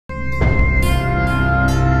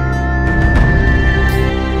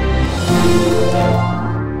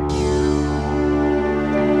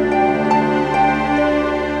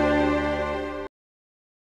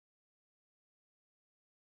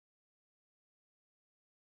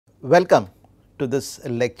Welcome to this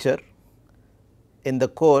lecture in the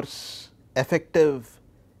course Effective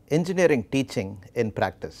Engineering Teaching in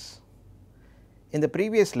Practice. In the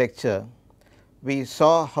previous lecture, we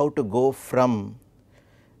saw how to go from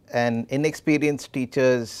an inexperienced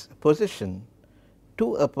teacher's position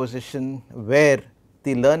to a position where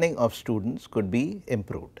the learning of students could be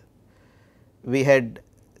improved. We had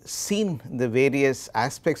seen the various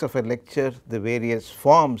aspects of a lecture, the various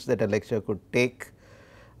forms that a lecture could take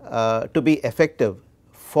to be effective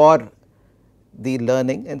for the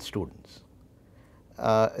learning in students.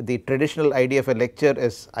 The traditional idea of a lecture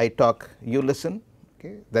is I talk, you listen.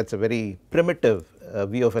 Okay. That is a very primitive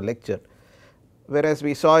view of a lecture, whereas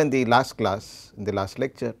we saw in the last class, in the last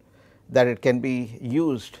lecture, that it can be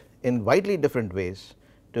used in widely different ways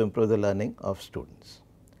to improve the learning of students.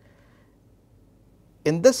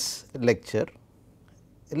 In this lecture,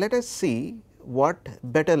 let us see what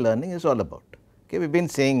better learning is all about. Okay, we have been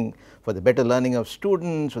saying for the better learning of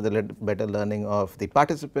students, for the better learning of the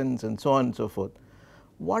participants and so on and so forth.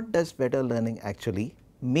 What does better learning actually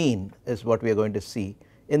mean is what we are going to see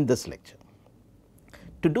in this lecture.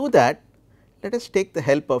 To do that, let us take the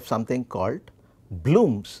help of something called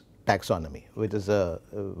Bloom's taxonomy, which is a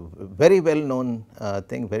very well known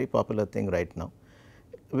thing, very popular thing right now.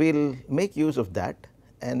 We will make use of that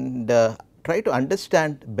and try to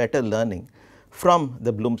understand better learning from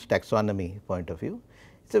the Bloom's taxonomy point of view.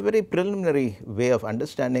 It is a very preliminary way of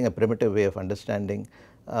understanding, a primitive way of understanding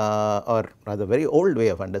or rather very old way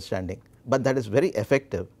of understanding, but that is very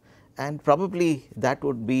effective, and probably that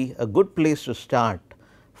would be a good place to start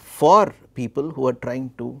for people who are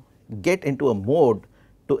trying to get into a mode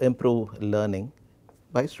to improve learning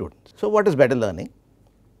by students. So, what is better learning?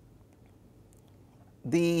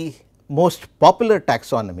 The most popular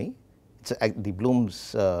taxonomy, the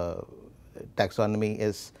Bloom's taxonomy,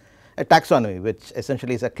 is a taxonomy which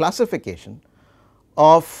essentially is a classification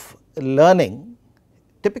of learning,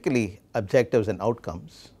 typically objectives and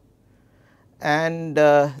outcomes, and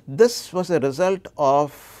this was a result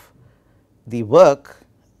of the work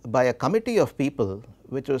by a committee of people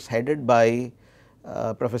which was headed by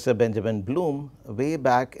Professor Benjamin Bloom way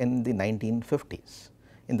back in the 1950s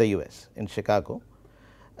in the US, in Chicago.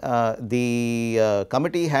 The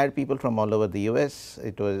committee had people from all over the US.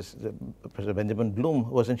 It was Professor Benjamin Bloom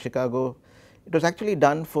was in Chicago. It was actually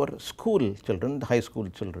done for school children, high school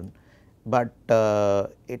children, but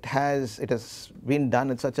it has been done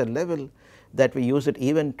at such a level that we use it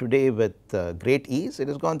even today with great ease. It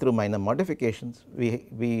has gone through minor modifications.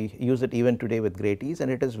 We use it even today with great ease, and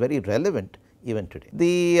it is very relevant even today.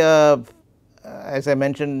 The as I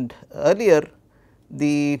mentioned earlier,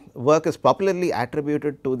 the work is popularly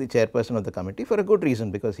attributed to the chairperson of the committee for a good reason,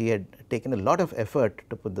 because he had taken a lot of effort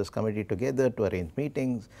to put this committee together, to arrange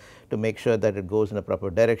meetings, to make sure that it goes in a proper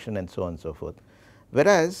direction and so on and so forth.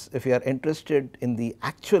 Whereas, if you are interested in the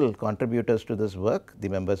actual contributors to this work, the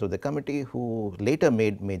members of the committee who later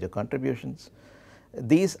made major contributions,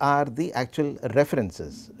 these are the actual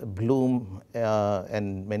references. Bloom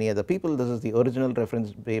and many other people, this is the original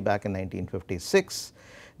reference way back in 1956.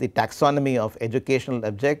 The taxonomy of educational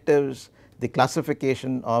objectives, the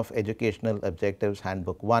classification of educational objectives,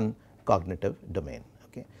 handbook 1, cognitive domain.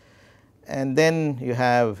 Okay. And then you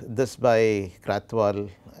have this by Krathwohl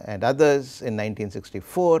and others in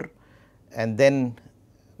 1964, and then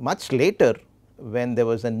much later, when there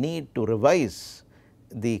was a need to revise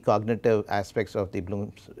the cognitive aspects of the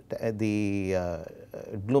Bloom's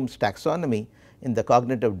taxonomy in the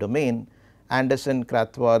cognitive domain, Anderson,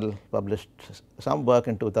 Krathwohl published some work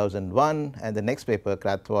in 2001, and the next paper,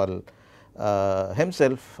 Krathwohl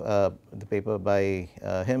himself, the paper by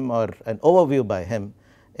him or an overview by him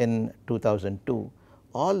in 2002.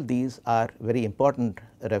 All these are very important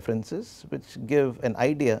references which give an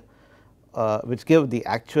idea, which give the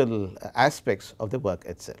actual aspects of the work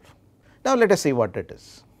itself. Now, let us see what it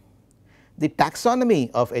is. The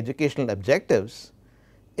taxonomy of educational objectives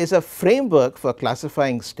is a framework for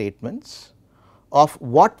classifying statements of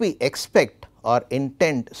what we expect or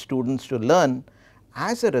intend students to learn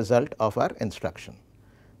as a result of our instruction.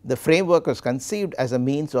 The framework was conceived as a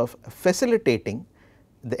means of facilitating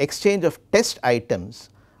the exchange of test items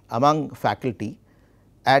among faculty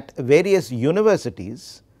at various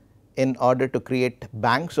universities in order to create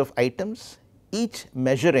banks of items, each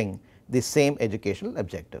measuring the same educational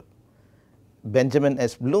objective. Benjamin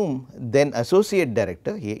S. Bloom, then associate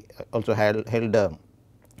director, he also held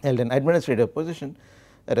an administrative position,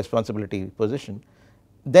 a responsibility position,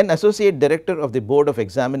 then associate director of the Board of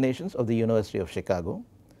Examinations of the University of Chicago,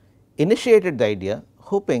 initiated the idea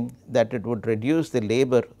hoping that it would reduce the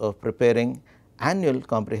labor of preparing annual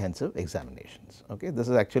comprehensive examinations. Okay. This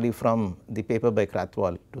is actually from the paper by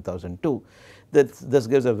Krathwohl 2002. This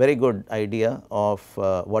gives a very good idea of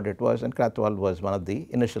what it was, and Krathwohl was one of the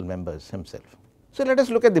initial members himself. So, let us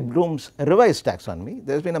look at the Bloom's revised taxonomy.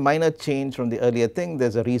 There has been a minor change from the earlier thing, there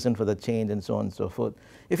is a reason for the change and so on and so forth.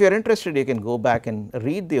 If you are interested, you can go back and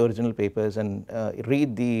read the original papers and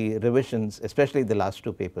read the revisions, especially the last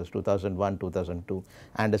two papers 2001, 2002,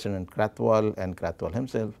 Anderson and Krathwohl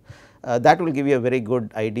himself. That will give you a very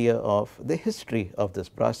good idea of the history of this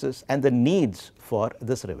process and the needs for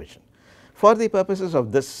this revision. For the purposes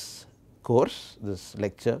of this course, this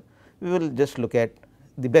lecture, we will just look at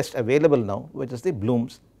the best available now, which is the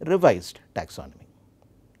Bloom's revised taxonomy.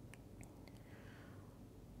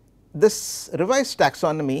 This revised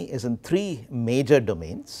taxonomy is in three major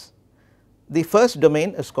domains. The first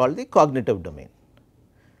domain is called the cognitive domain.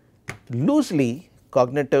 Loosely,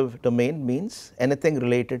 cognitive domain means anything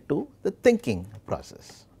related to the thinking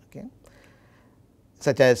process, okay,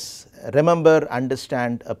 such as remember,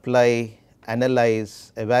 understand, apply,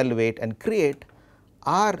 analyze, evaluate and create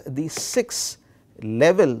are the 6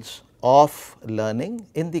 levels of learning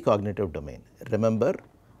in the cognitive domain: remember,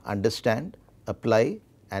 understand, apply,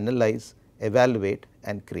 analyze, evaluate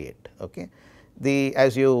and create. Okay.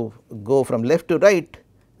 As you go from left to right,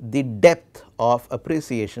 the depth of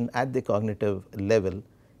appreciation at the cognitive level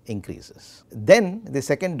increases. Then the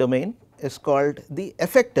second domain is called the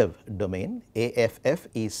affective domain,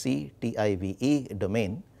 AFFECTIVE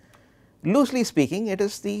domain. Loosely speaking, it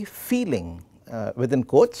is the feeling, within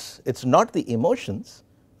quotes, it is not the emotions,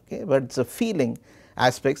 okay, but it is a feeling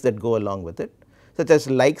aspects that go along with it, such as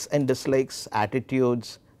likes and dislikes,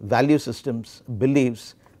 attitudes, value systems,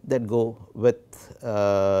 beliefs that go with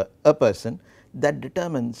a person that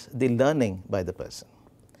determines the learning by the person.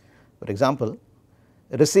 For example,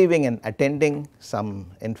 receiving and attending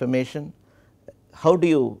some information, how do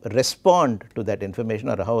you respond to that information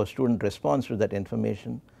or how a student responds to that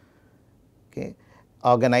information, okay.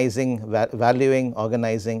 Organizing, valuing,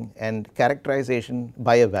 organizing and characterization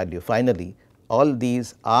by a value. Finally, all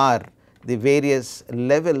these are the various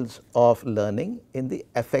levels of learning in the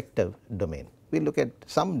affective domain. We will look at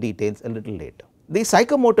some details a little later. The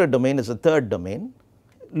psychomotor domain is the third domain.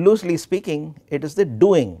 Loosely speaking, it is the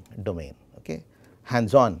doing domain, okay,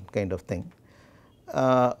 hands on kind of thing.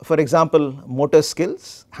 For example, motor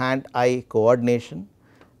skills, hand eye coordination,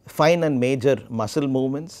 fine and major muscle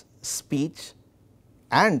movements, speech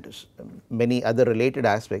and many other related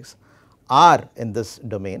aspects are in this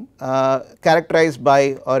domain, characterized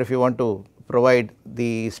by, or if you want to provide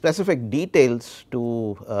the specific details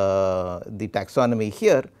to the taxonomy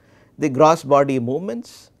here, the gross body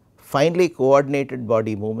movements, finely coordinated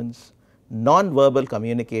body movements, non-verbal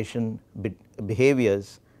communication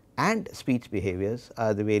behaviors and speech behaviors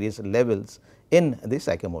are the various levels in the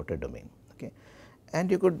psychomotor domain. Okay. And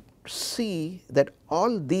you could see that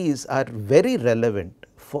all these are very relevant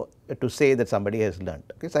for to say that somebody has learnt.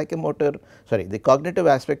 Okay. The cognitive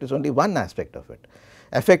aspect is only one aspect of it.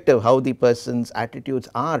 Affective, how the person's attitudes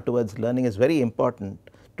are towards learning is very important,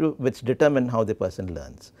 to which determine how the person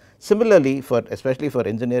learns. Similarly, especially for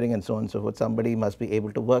engineering and so on and so forth, somebody must be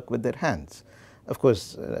able to work with their hands. Of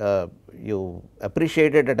course, you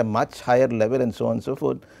appreciate it at a much higher level and so on and so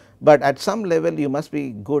forth, but at some level you must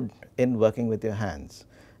be good in working with your hands.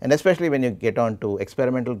 And especially when you get on to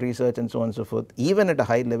experimental research and so on and so forth, even at a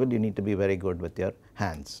high level you need to be very good with your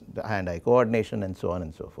hands, the hand eye coordination and so on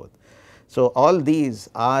and so forth. So, all these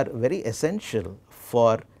are very essential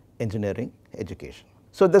for engineering education.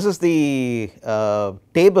 So, this is the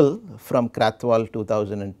table from Krathwohl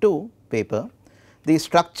 2002 paper. The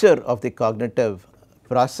structure of the cognitive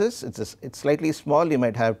process, it's slightly small, you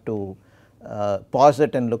might have to pause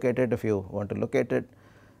it and look at it if you want to look at it.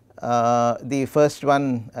 The first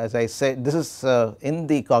one, as I said, this is in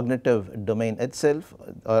the cognitive domain itself,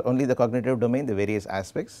 or only the cognitive domain, the various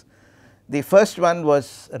aspects. The first one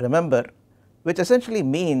was remember, which essentially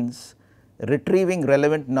means retrieving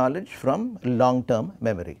relevant knowledge from long term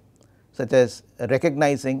memory, such as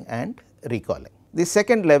recognizing and recalling. The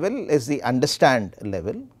second level is the understand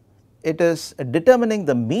level. It is determining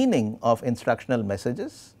the meaning of instructional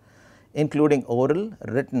messages, including oral,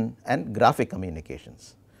 written and graphic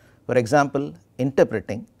communications. For example,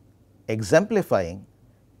 interpreting, exemplifying,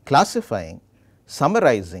 classifying,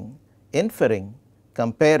 summarizing, inferring,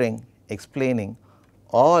 comparing, explaining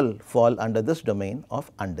all fall under this domain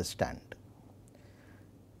of understand.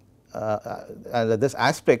 This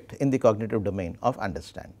aspect in the cognitive domain of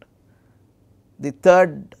understand. The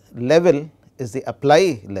third level is the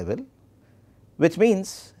apply level, which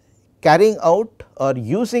means carrying out or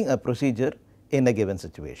using a procedure in a given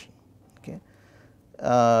situation. Okay.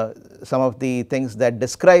 some of the things that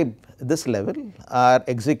describe this level are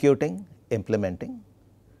executing, implementing.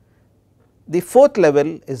 The fourth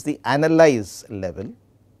level is the analyze level,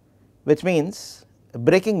 which means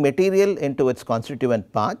breaking material into its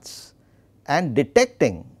constituent parts and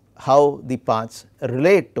detecting how the parts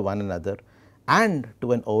relate to one another and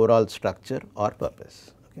to an overall structure or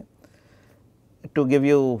purpose. Okay. To give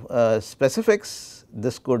you specifics,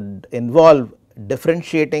 this could involve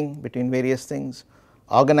differentiating between various things,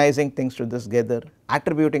 organizing things together,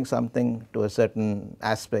 attributing something to a certain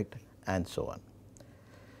aspect, and so on.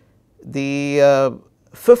 The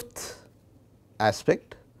fifth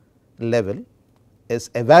aspect level is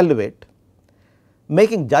evaluate,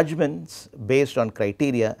 making judgments based on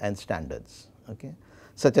criteria and standards, okay,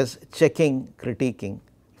 such as checking, critiquing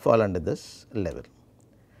fall under this level.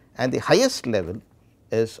 And the highest level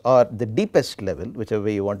is, or the deepest level, whichever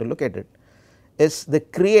way you want to look at it, is the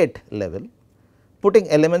create level, putting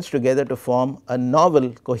elements together to form a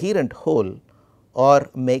novel coherent whole or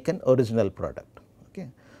make an original product. Okay.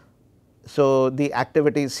 So, the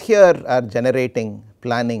activities here are generating,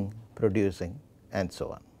 planning, producing, and so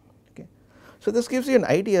on. Okay. So, this gives you an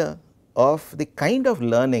idea of the kind of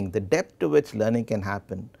learning, the depth to which learning can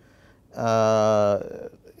happen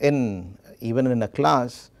even in a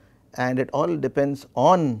class, and it all depends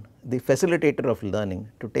on the facilitator of learning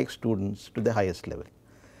to take students to the highest level.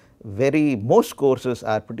 Most courses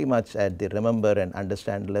are pretty much at the remember and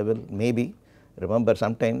understand level, maybe remember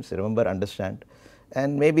sometimes, remember, understand,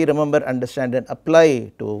 and maybe remember, understand and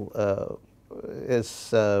apply to is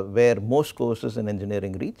where most courses in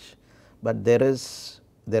engineering reach, but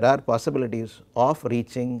there are possibilities of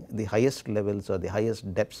reaching the highest levels or the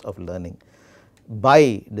highest depths of learning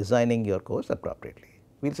by designing your course appropriately.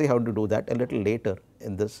 We will see how to do that a little later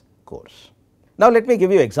in this course. Now, let me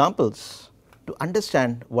give you examples to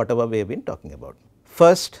understand whatever we have been talking about.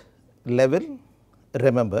 First level,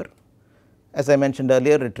 remember, as I mentioned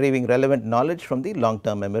earlier, retrieving relevant knowledge from the long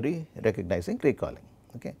term memory, recognizing, recalling.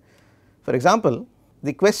 Okay. For example,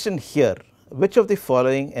 the question here, which of the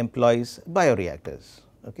following employs bioreactors?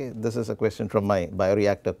 Okay. This is a question from my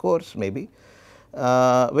bioreactor course maybe.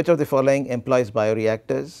 Which of the following employs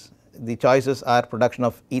bioreactors? The choices are production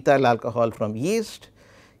of ethyl alcohol from yeast,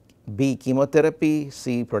 B, chemotherapy,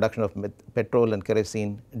 C, production of petrol and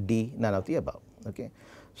kerosene, D, none of the above. Okay.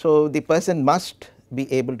 So, the person must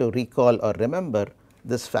be able to recall or remember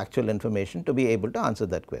this factual information to be able to answer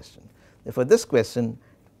that question. Therefore, this question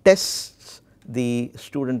tests the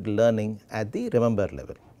student learning at the remember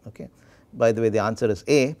level. Okay. By the way, the answer is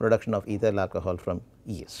A, production of ethyl alcohol from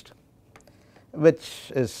yeast, which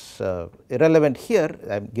is irrelevant here.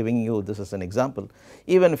 I am giving you this as an example.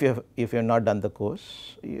 Even if you have not done the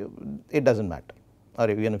course, it does not matter, or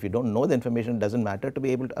even if you do not know the information, it does not matter to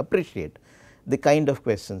be able to appreciate the kind of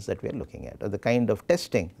questions that we are looking at or the kind of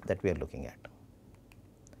testing that we are looking at.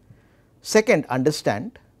 Second,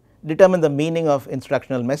 understand, determine the meaning of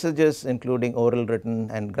instructional messages including oral,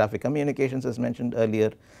 written and graphic communications as mentioned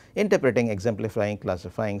earlier, interpreting, exemplifying,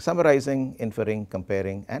 classifying, summarizing, inferring,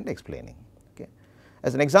 comparing and explaining. Okay.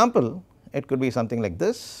 As an example, it could be something like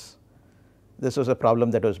this. This was a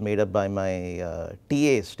problem that was made up by my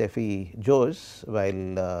TA Steffi Jose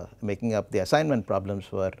while making up the assignment problems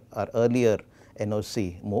for our earlier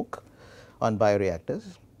NOC MOOC on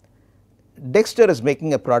bioreactors. Dexter is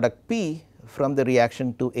making a product P from the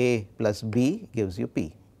reaction to A plus B gives you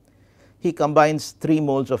P. He combines 3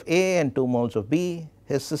 moles of A and 2 moles of B.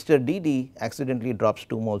 His sister DD accidentally drops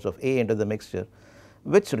 2 moles of A into the mixture.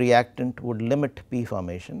 Which reactant would limit P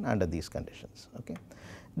formation under these conditions? Okay.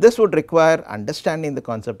 This would require understanding the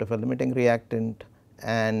concept of a limiting reactant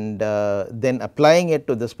and then applying it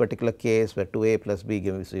to this particular case where 2A plus B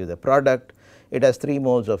gives you the product. It has 3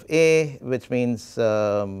 moles of A, which means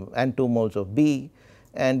and 2 moles of B,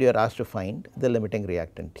 and you are asked to find the limiting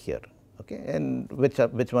reactant here. Okay. And which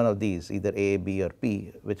one of these, either A, B or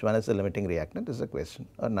P, which one is the limiting reactant is the question,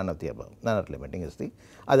 or none of the above, none of limiting is the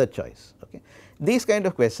other choice. Okay. These kind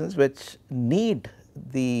of questions which need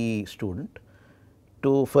the student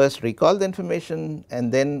to first recall the information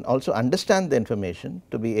and then also understand the information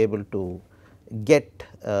to be able to get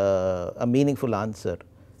a meaningful answer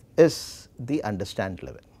is the understand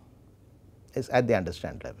level, is at the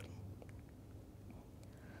understand level.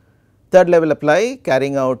 Third level apply,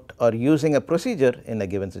 carrying out or using a procedure in a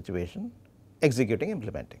given situation, executing,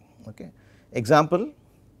 implementing. Okay. Example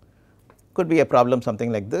could be a problem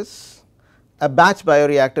something like this. A batch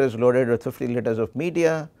bioreactor is loaded with 50 liters of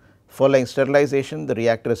media. Following sterilization, the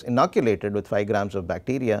reactor is inoculated with 5 grams of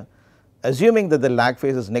bacteria. Assuming that the lag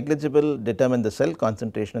phase is negligible, determine the cell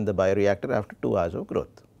concentration in the bioreactor after 2 hours of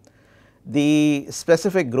growth. The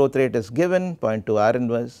specific growth rate is given 0.2 R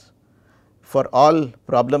inverse. For all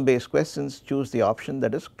problem based questions, choose the option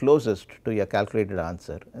that is closest to your calculated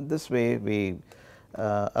answer, and this way we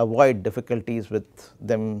avoid difficulties with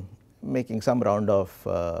them making some round of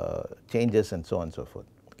changes and so on and so forth.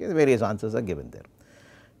 Okay, the various answers are given there.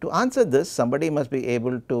 To answer this, somebody must be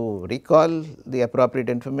able to recall the appropriate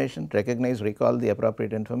information, recall the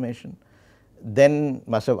appropriate information, then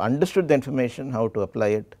must have understood the information, how to apply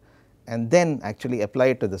it, and then actually apply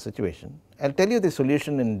it to the situation. I will tell you the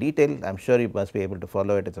solution in detail. I am sure you must be able to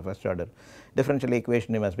follow it. It is a first order differential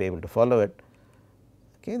equation, you must be able to follow it.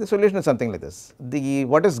 Okay, the solution is something like this.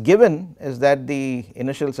 What is given is that the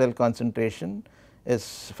initial cell concentration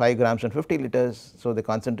is 5 grams and 50 liters. So, the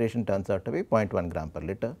concentration turns out to be 0.1 gram per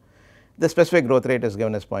liter. The specific growth rate is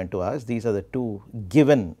given as 0.2 hours. These are the two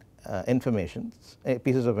given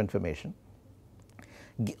pieces of information.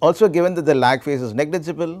 Also given that the lag phase is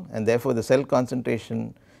negligible, and therefore, the cell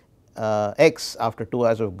concentration x after 2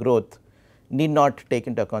 hours of growth need not take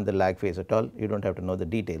into account the lag phase at all. You do not have to know the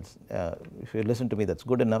details. If you listen to me, that is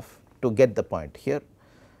good enough to get the point here.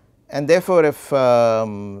 And therefore, if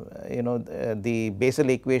the Basel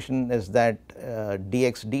equation is that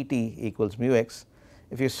dx dt equals mu x,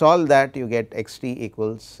 if you solve that, you get xt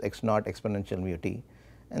equals x naught exponential mu t,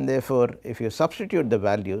 and therefore, if you substitute the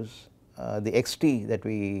values, the xt that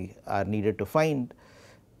we are needed to find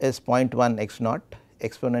is 0.1 x naught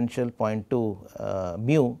exponential 0.2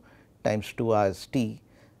 mu times 2 hours t,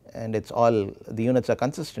 and it is all the units are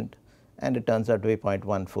consistent, and it turns out to be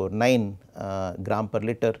 0.149 gram per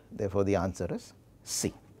liter. Therefore, the answer is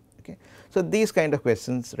C. Okay. So, these kind of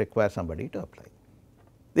questions require somebody to apply.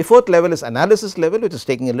 The fourth level is analysis level, which is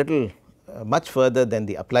taking a little much further than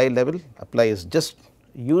the apply level. Apply is just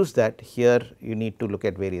use that. Here you need to look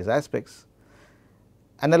at various aspects.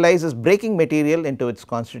 Analyze is breaking material into its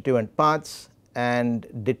constituent parts and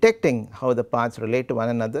detecting how the parts relate to one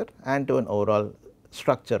another and to an overall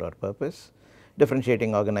structure or purpose.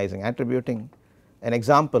 Differentiating, organizing, attributing. An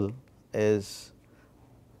example is,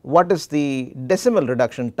 what is the decimal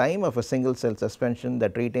reduction time of a single cell suspension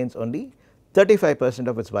that retains only 35%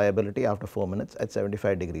 of its viability after 4 minutes at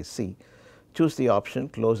 75 degrees C. Choose the option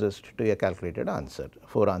closest to your calculated answer.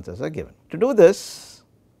 4 answers are given. To do this,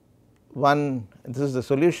 this is the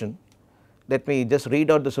solution. Let me just read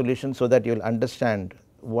out the solution so that you will understand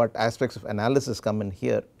what aspects of analysis come in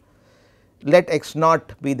here. Let x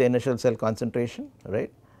naught be the initial cell concentration,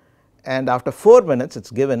 right, and after 4 minutes it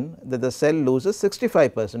is given that the cell loses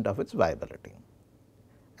 65% of its viability.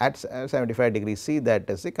 At 75 degrees C, that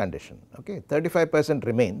is the condition. Okay, 35%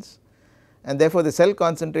 remains, and therefore, the cell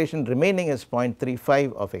concentration remaining is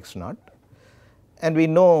 0.35 of x naught, and we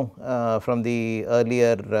know from the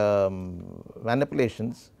earlier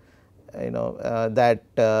manipulations that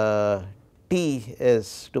t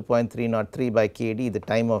is 2.303 by kd, the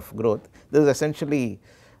time of growth. This is essentially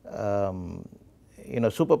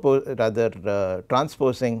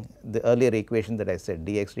transposing the earlier equation that I said,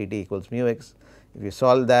 dx dt equals mu x. If you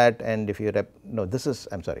solve that, and if you this is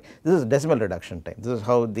decimal reduction time. This is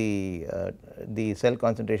how the cell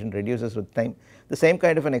concentration reduces with time. The same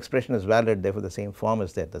kind of an expression is valid, therefore, the same form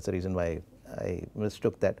is there. That is the reason why I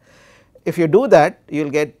mistook that. If you do that, you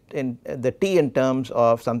will get the t in terms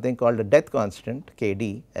of something called a death constant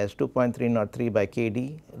kd as 2.303 by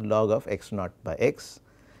kd log of x naught by x,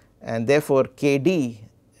 and therefore, kd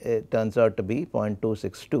turns out to be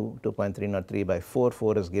 0.262, 2.303 by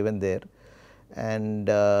 4 is given there, and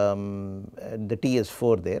the t is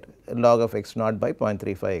 4 there, log of x naught by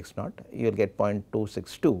 0.35 x naught, you will get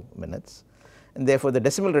 0.262 minutes, and therefore, the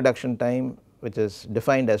decimal reduction time, which is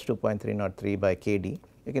defined as 2.303 by kd,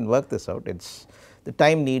 you can work this out. It is the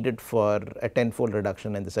time needed for a 10-fold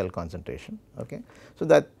reduction in the cell concentration. Okay. So,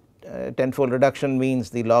 that 10-fold reduction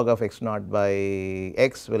means the log of x naught by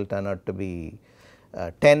x will turn out to be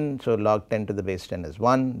 10. So, log 10 to the base 10 is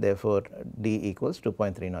 1, therefore, d equals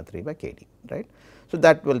 2.303 by kd, right. So,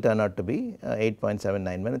 that will turn out to be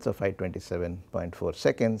 8.79 minutes or 527.4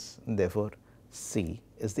 seconds, and therefore, C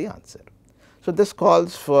is the answer. So, this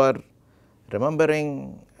calls for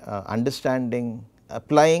remembering, understanding,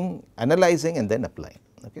 applying, analyzing, and then applying.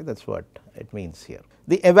 Okay, that is what it means here.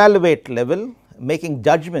 The evaluate level, making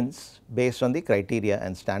judgments based on the criteria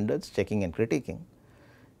and standards, checking and critiquing.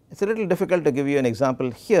 It is a little difficult to give you an example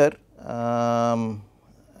here.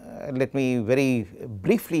 Let me very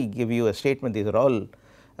briefly give you a statement. These are all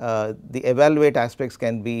the evaluate aspects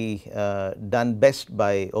can be done best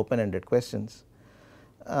by open-ended questions.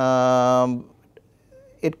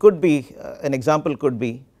 It could be an example could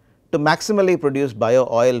be, to maximally produce bio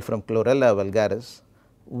oil from Chlorella vulgaris,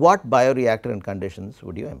 what bioreactor and conditions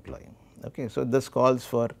would you employ? Okay. So, this calls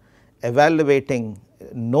for evaluating,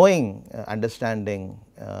 knowing, understanding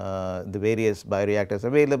the various bioreactors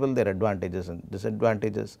available, their advantages and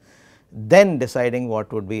disadvantages, then deciding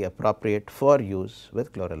what would be appropriate for use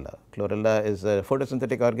with chlorella. Chlorella is a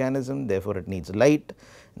photosynthetic organism, therefore, it needs light,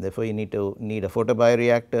 therefore, you need a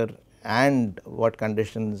photobioreactor and what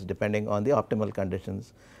conditions depending on the optimal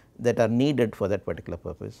conditions that are needed for that particular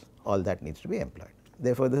purpose, all that needs to be employed.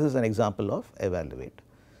 Therefore, this is an example of evaluate.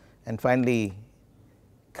 And finally,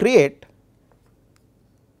 create,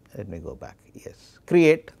 let me go back, yes,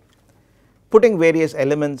 create, putting various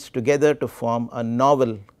elements together to form a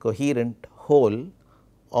novel coherent whole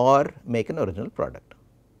or make an original product.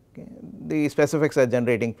 Okay. The specifics are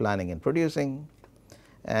generating, planning and producing,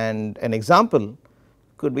 and an example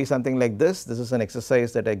could be something like this. This is an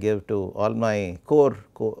exercise that I give to all my core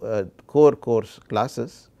course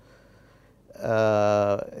classes.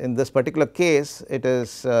 In this particular case, it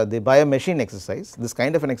is the biomachine exercise. This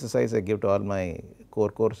kind of an exercise I give to all my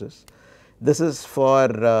core courses. This is for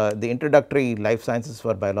the introductory life sciences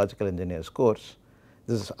for biological engineers course.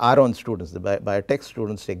 This is our own students, the biotech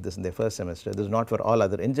students take this in their first semester. This is not for all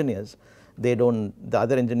other engineers. They don't, the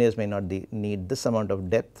other engineers may not need this amount of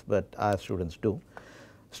depth, but our students do.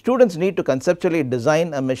 Students need to conceptually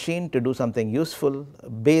design a machine to do something useful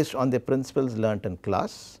based on the principles learnt in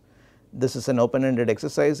class. This is an open-ended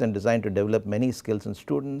exercise and designed to develop many skills in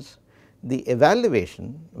students. The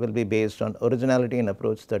evaluation will be based on originality in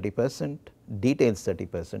approach 30%, details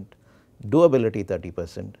 30%, doability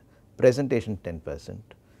 30%, presentation 10%,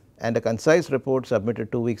 and a concise report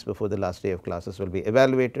submitted 2 weeks before the last day of classes will be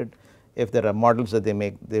evaluated. If there are models that they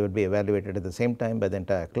make, they will be evaluated at the same time by the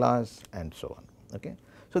entire class and so on. Okay.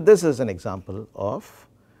 So, this is an example of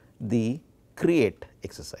the create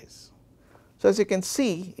exercise. So, as you can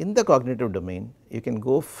see in the cognitive domain, you can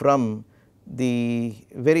go from the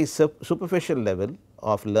very superficial level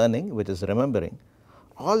of learning, which is remembering,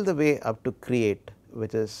 all the way up to create,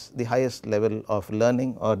 which is the highest level of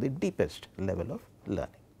learning or the deepest level of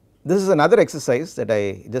learning. This is another exercise that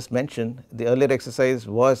I just mentioned. The earlier exercise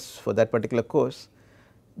was for that particular course.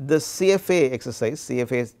 The CFA exercise,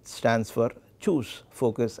 CFA stands for choose,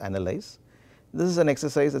 focus, analyze. This is an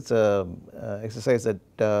exercise, it is a exercise that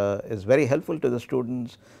is very helpful to the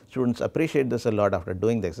students. Students appreciate this a lot after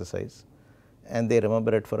doing the exercise and they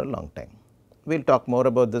remember it for a long time. We will talk more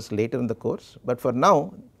about this later in the course, but for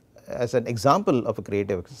now, as an example of a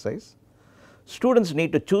creative exercise, students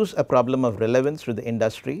need to choose a problem of relevance to the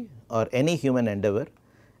industry or any human endeavor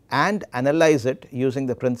and analyze it using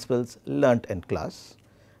the principles learnt in class.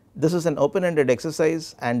 This is an open-ended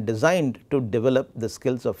exercise and designed to develop the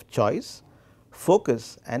skills of choice,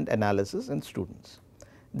 focus and analysis in students.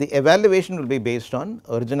 The evaluation will be based on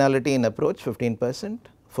originality in approach 15%,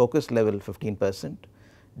 focus level 15%,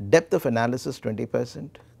 depth of analysis 20%,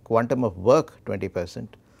 quantum of work 20%,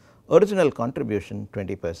 original contribution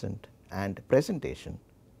 20% and presentation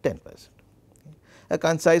 10%. A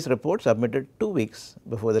concise report submitted 2 weeks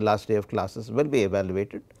before the last day of classes will be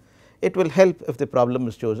evaluated. It will help if the problem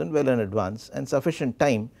is chosen well in advance and sufficient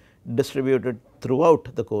time distributed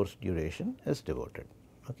throughout the course duration is devoted.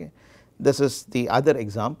 Okay. This is the other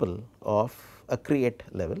example of a create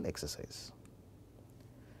level exercise.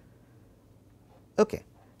 Okay.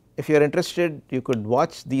 If you are interested, you could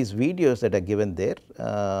watch these videos that are given there.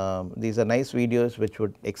 These are nice videos which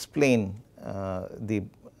would explain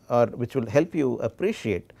which will help you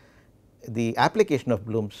appreciate the application of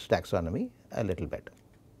Bloom's taxonomy a little better.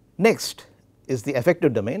 Next is the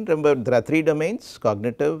affective domain. Remember, there are 3 domains: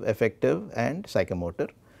 cognitive, affective and psychomotor.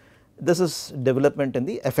 This is development in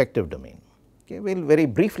the affective domain. Okay. We will very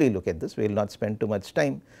briefly look at this, we will not spend too much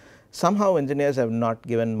time. Somehow engineers have not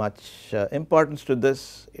given much importance to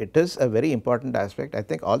this. It is a very important aspect. I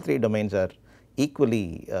think all 3 domains are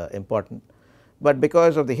equally important, but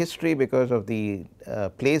because of the history, because of the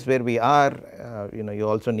place where we are, you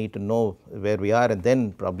also need to know where we are and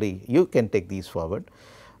then probably you can take these forward.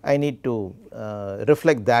 I need to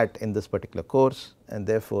reflect that in this particular course and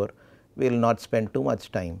therefore, we will not spend too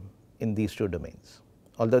much time in these 2 domains,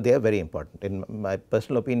 although they are very important. In my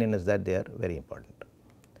personal opinion is that they are very important.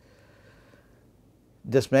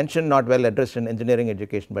 Just mentioned, not well addressed in engineering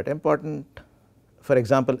education, but important. For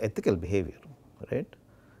example, ethical behavior, right,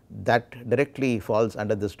 that directly falls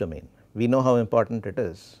under this domain. We know how important it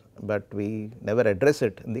is, but we never address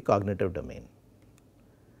it in the cognitive domain.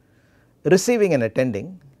 Receiving and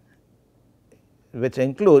attending, which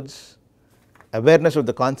includes awareness of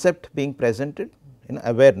the concept being presented,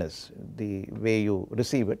 awareness, the way you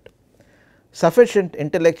receive it, sufficient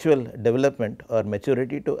intellectual development or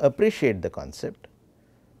maturity to appreciate the concept,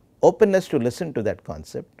 openness to listen to that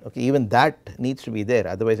concept, okay, even that needs to be there,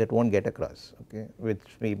 otherwise it will not get across, okay, which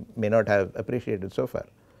we may not have appreciated so far.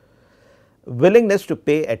 Willingness to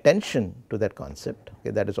pay attention to that concept,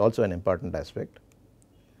 okay, that is also an important aspect.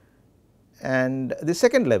 And the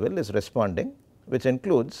second level is responding, which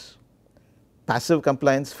includes passive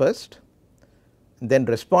compliance first, then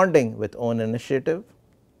responding with own initiative,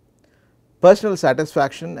 personal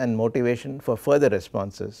satisfaction and motivation for further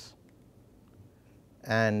responses,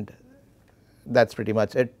 and that is pretty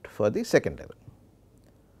much it for the second level.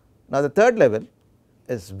 Now, the third level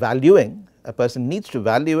is valuing. A person needs to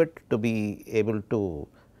value it to be able to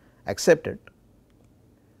accept it.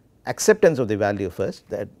 Acceptance of the value first,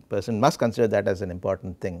 that person must consider that as an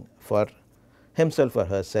important thing for himself or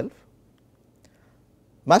herself,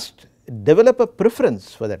 must develop a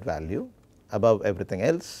preference for that value above everything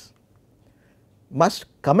else, must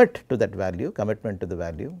commit to that value, commitment to the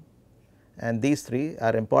value, and these three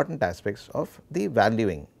are important aspects of the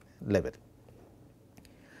valuing level.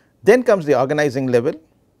 Then comes the organizing level,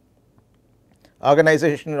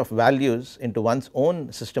 organization of values into one's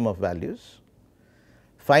own system of values,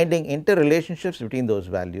 finding interrelationships between those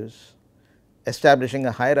values, establishing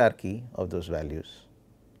a hierarchy of those values,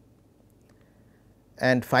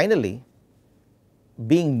 and finally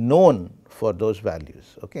being known for those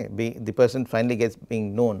values, okay, the person finally gets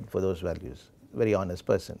being known for those values, very honest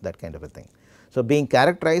person, that kind of a thing. So, being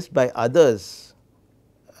characterized by others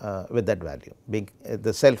with that value, being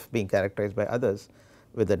the self being characterized by others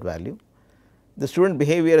with that value. The student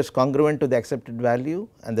behavior is congruent to the accepted value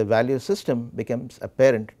and the value system becomes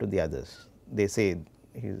apparent to the others. They say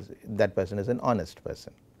that person is an honest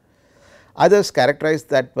person. Others characterize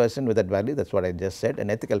that person with that value, that is what I just said. An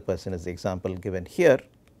ethical person is the example given here.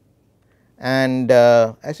 And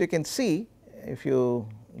as you can see, if you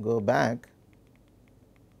go back,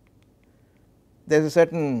 there is a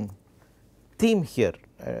certain theme here.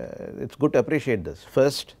 It is good to appreciate this.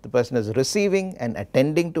 First, the person is receiving and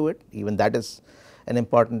attending to it, even that is an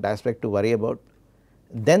important aspect to worry about.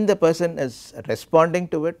 Then the person is responding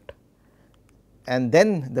to it, and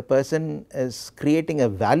then the person is creating a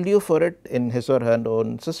value for it in his or her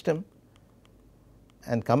own system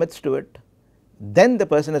and commits to it. Then the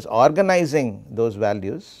person is organizing those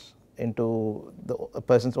values into a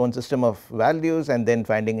person's own system of values, and then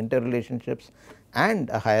finding interrelationships and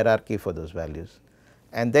a hierarchy for those values,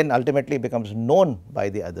 and then ultimately becomes known by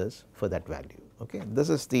the others for that value. Okay. This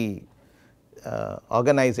is the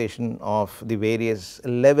organization of the various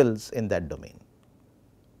levels in that domain.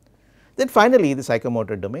 Then finally, the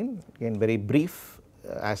psychomotor domain, again very brief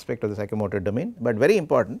aspect of the psychomotor domain, but very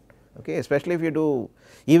important, okay, especially if you do,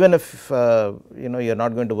 even if you know, you are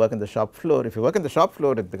not going to work in the shop floor. If you work in the shop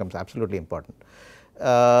floor, it becomes absolutely important.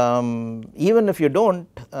 Even if you do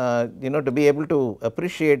not, you know, to be able to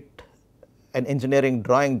appreciate an engineering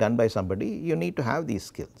drawing done by somebody, you need to have these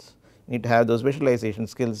skills. You need to have those visualization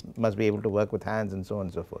skills, must be able to work with hands and so on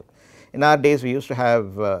and so forth. In our days, we used to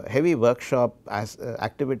have heavy workshop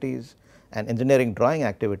activities and engineering drawing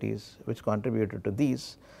activities which contributed to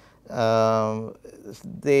these. I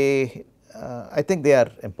think they are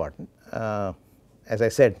important. As I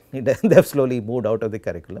said, they have slowly moved out of the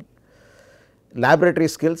curriculum. Laboratory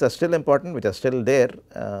skills are still important, which are still there.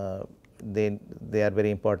 They are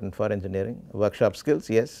very important for engineering. Workshop skills,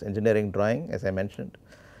 yes. Engineering drawing, as I mentioned.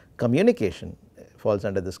 Communication falls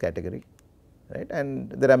under this category, right,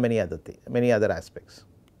 and there are many other aspects.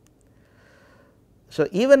 So,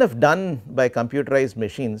 even if done by computerized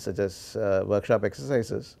machines such as workshop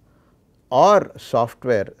exercises or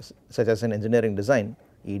software such as in engineering design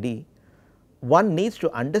ED, one needs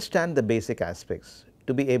to understand the basic aspects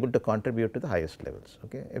to be able to contribute to the highest levels.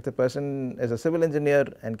 Okay. If the person is a civil engineer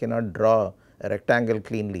and cannot draw a rectangle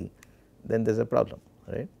cleanly, then there is a problem,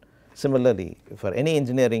 right. Similarly, for any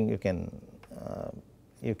engineering you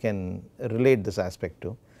can relate this aspect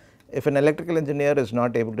to. If an electrical engineer is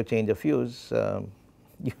not able to change a fuse,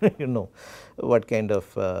 you know what kind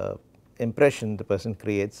of impression the person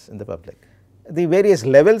creates in the public. The various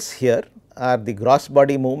levels here are the gross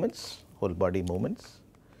body movements, whole body movements,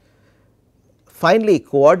 finely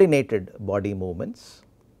coordinated body movements,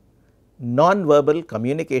 non-verbal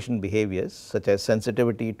communication behaviors such as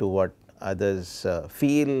sensitivity to what others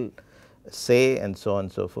feel, say, and so on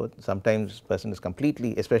and so forth. Sometimes person is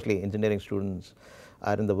completely, especially engineering students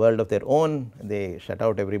are in the world of their own, they shut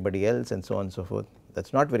out everybody else and so on and so forth. That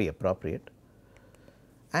is not very appropriate.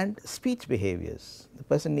 And speech behaviors, the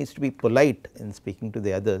person needs to be polite in speaking to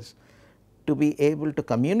the others to be able to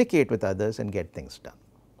communicate with others and get things done.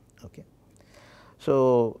 Okay.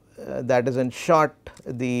 So, that is in short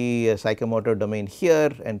the psychomotor domain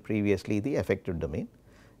here and previously the affective domain.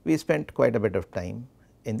 we spent quite a bit of time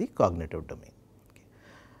in the cognitive domain.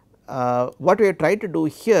 What we have tried to do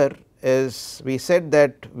here is we said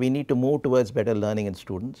that we need to move towards better learning in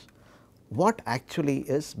students. What actually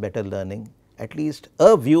is better learning? At least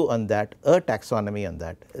a view on that, a taxonomy on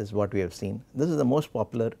that is what we have seen. This is the most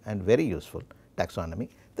popular and very useful taxonomy.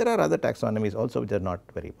 There are other taxonomies also which are not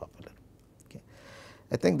very popular. Okay.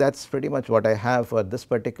 I think that is pretty much what I have for this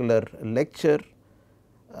particular lecture.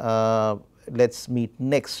 Let us meet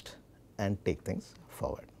next and take things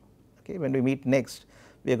forward. Okay. When we meet next,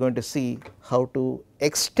 we are going to see how to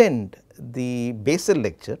extend the basal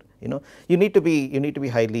lecture. You need to be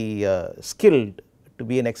highly skilled to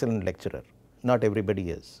be an excellent lecturer. Not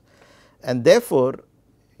everybody is, and therefore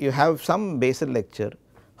you have some basal lecture.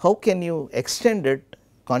 How can you extend it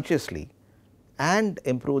consciously and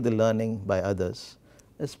improve the learning by others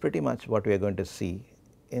is pretty much what we are going to see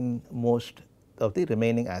in most of the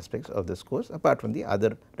remaining aspects of this course, apart from the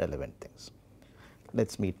other relevant things. Let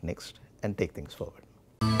us meet next and take things forward.